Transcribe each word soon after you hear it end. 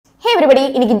everybody,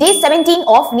 இன்னைக்கு day 17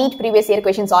 of NEET previous year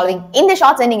question solving. இந்த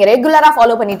shorts நீங்க ரெகுலரா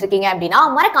ஃபாலோ பண்ணிட்டு இருக்கீங்க அப்படினா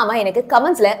மறக்காம எனக்கு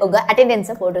கமெண்ட்ஸ்ல உங்க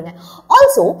அட்டெண்டன்ஸை போடுங்க.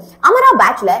 ஆல்சோ அமரா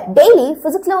பேட்ச்ல டெய்லி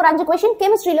பிசிக்ஸ்ல ஒரு 5 क्वेश्चन,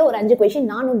 கெமிஸ்ட்ரியில ஒரு 5 क्वेश्चन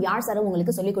நானும் யார் சாரும்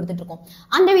உங்களுக்கு சொல்லி கொடுத்துட்டு இருக்கோம்.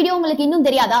 அந்த வீடியோ உங்களுக்கு இன்னும்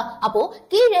தெரியாதா? அப்போ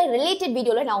கீழே ரிலேட்டட்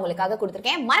வீடியோல நான் உங்களுக்காக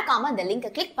கொடுத்திருக்கேன். மறக்காம அந்த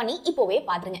லிங்கை கிளிக் பண்ணி இப்போவே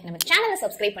பாருங்க. நம்ம சேனலை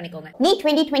சப்ஸ்கிரைப் பண்ணிக்கோங்க. NEET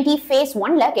 2020 phase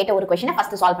 1ல கேட்ட ஒரு क्वेश्चனை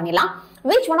ஃபர்ஸ்ட் சால்வ் பண்ணிடலாம்.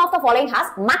 Which one of the following has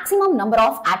maximum number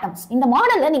of atoms? இந்த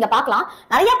மாடல்ல நீங்க பார்க்கலாம்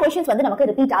நிறைய क्वेश्चंस வந்து நமக்கு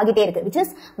ரிப்பீட் ஆகிட்டே இருக்கு. which is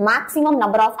maximum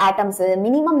number of atoms,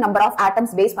 minimum number of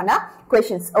atoms base பண்ண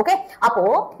क्वेश्चंस. ஓகே, அப்போ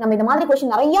நம்ம இந்த மாதிரி क्वेश्चन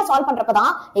நிறைய சால்வ் பண்றப்ப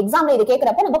தான் எக்ஸாம்ல இது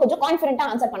கேக்குறப்ப நம்ம கொஞ்சம் கான்ஃபிடென்ட்டா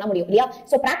ஆன்சர் பண்ண முடியும் இல்லையா?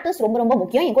 சோ பிராக்டிஸ் ரொம்ப ரொம்ப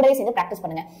முக்கியம். என் கூடவே சேர்ந்து பிராக்டிஸ்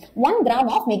பண்ணுங்க. 1 gram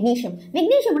of magnesium.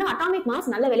 magnesiumோட atomic mass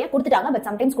நல்ல வேலையா கொடுத்துட்டாங்க, பட்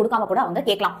சம்டைம்ஸ் கொடுக்காம கூட அவங்க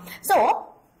கேட்கலாம். சோ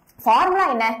ஃபார்முலா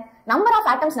என்ன? நம்பர் ஆஃப்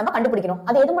ஆட்டம்ஸ் நம்ம கண்டுபிடிக்கணும்.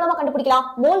 அது எது மூலமா கண்டுபிடிக்கலாம்?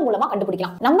 மோல் மூலமா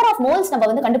கண்டுபிடிக்கலாம். நம்பர் ஆஃப் மோல்ஸ் நம்ம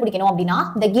வந்து கண்டுபிடிக்கணும் அப்படினா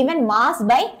the given mass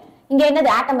by இங்க என்னது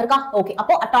ஆட்டம் இருக்கா? ஓகே,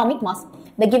 அப்போ atomic mass.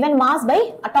 the given mass by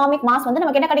atomic mass வந்து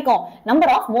நமக்கு என்ன கிடைக்கும்?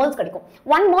 நம்பர் ஆஃப் மோல்ஸ் கிடைக்கும்.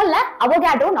 1 மோல்ல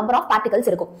அவகாட்ரோ நம்பர் ஆஃப் பார்ட்டிகல்ஸ்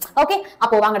இருக்கும். ஓகே,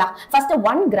 அப்போ வாங்கடா ஃபர்ஸ்ட்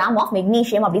 1 gram of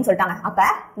magnesium அப்படினு சொல்லிட்டாங்க. அப்ப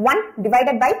 1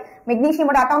 divided by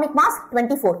magnesiumோட atomic mass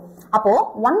 24. அப்போ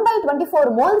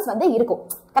 1/24 மோல்ஸ் வந்து இருக்கும்.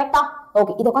 கரெக்ட்டா?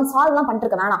 ஓகே, இது உட்கார்ந்து சால்வ்லாம்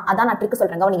பண்ணிருக்க வேணாம். அதான் நான் ட்ரிக்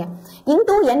சொல்றேன், கவனிங்க.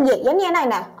 Into NA. NA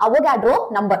என்ன? Avogadro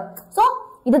number. சோ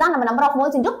இதுதான் நம்ம number of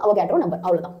moles into Avogadro number.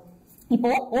 அவ்வளவுதான். இப்போ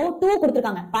O2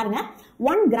 கொடுத்திருக்காங்க பாருங்க.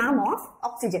 1 gram of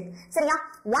oxygen. சரியா?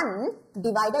 1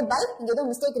 divided by இங்க ஏதோ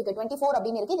மிஸ்டேக் இருக்கு. 24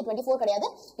 அப்படினு இருக்கு. இது 24 கிடையாது.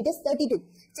 it is 32.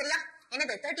 சரியா?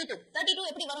 என்னது 32? 32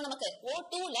 எப்படி வரும் நமக்கு?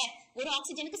 O2 ல ஒரு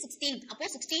ஆக்ஸிஜனுக்கு 16. அப்போ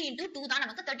 16 into 2 தான்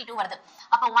நமக்கு 32 வருது.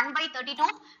 அப்ப 1/32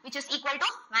 which is equal to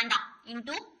வேண்டாம்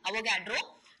into Avogadro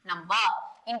number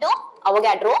into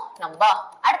Avogadro number.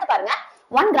 அடுத்து பாருங்க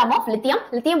 1 gram of lithium.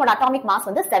 lithiumோட atomic mass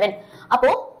வந்து 7.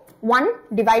 அப்போ 1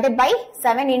 divided by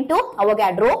 7 into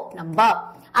Avogadro number.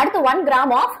 அடுத்து 1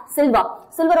 gram of silver.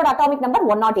 silverோட atomic number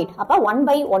 108. அப்ப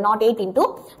 1/108 into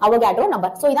Avogadro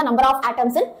number. So இதான் number of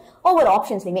atoms in ஒவ்வொரு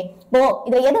ஆப்ஷன்ஸ்லயுமே. இப்போ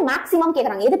இதுல எது மேக்ஸிமம்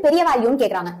கேக்குறாங்க, எது பெரிய வேல்யூன்னு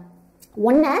கேக்குறாங்க.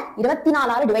 1 24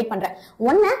 ஆல டிவைட் பண்றேன்,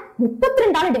 1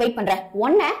 32 ஆல டிவைட் பண்றேன்,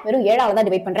 1 வெறும் 7 ஆல தான்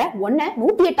டிவைட் பண்றேன், 1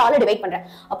 108 ஆல டிவைட் பண்றேன்.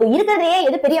 அப்போ இருக்கிறதே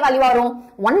எது பெரிய வேல்யூவா வரும்?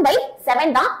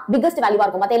 1/7 தான் பிகெஸ்ட் வேல்யூவா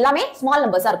இருக்கும். மத்த எல்லாமே ஸ்மால்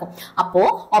நம்பர்ஸா இருக்கும். அப்போ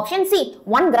option C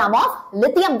 1 gram of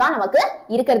lithium தான் நமக்கு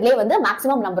இருக்கிறதுலே வந்து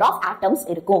மேக்ஸிமம் நம்பர் ஆஃப் ஆட்டம்ஸ்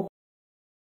இருக்கும்.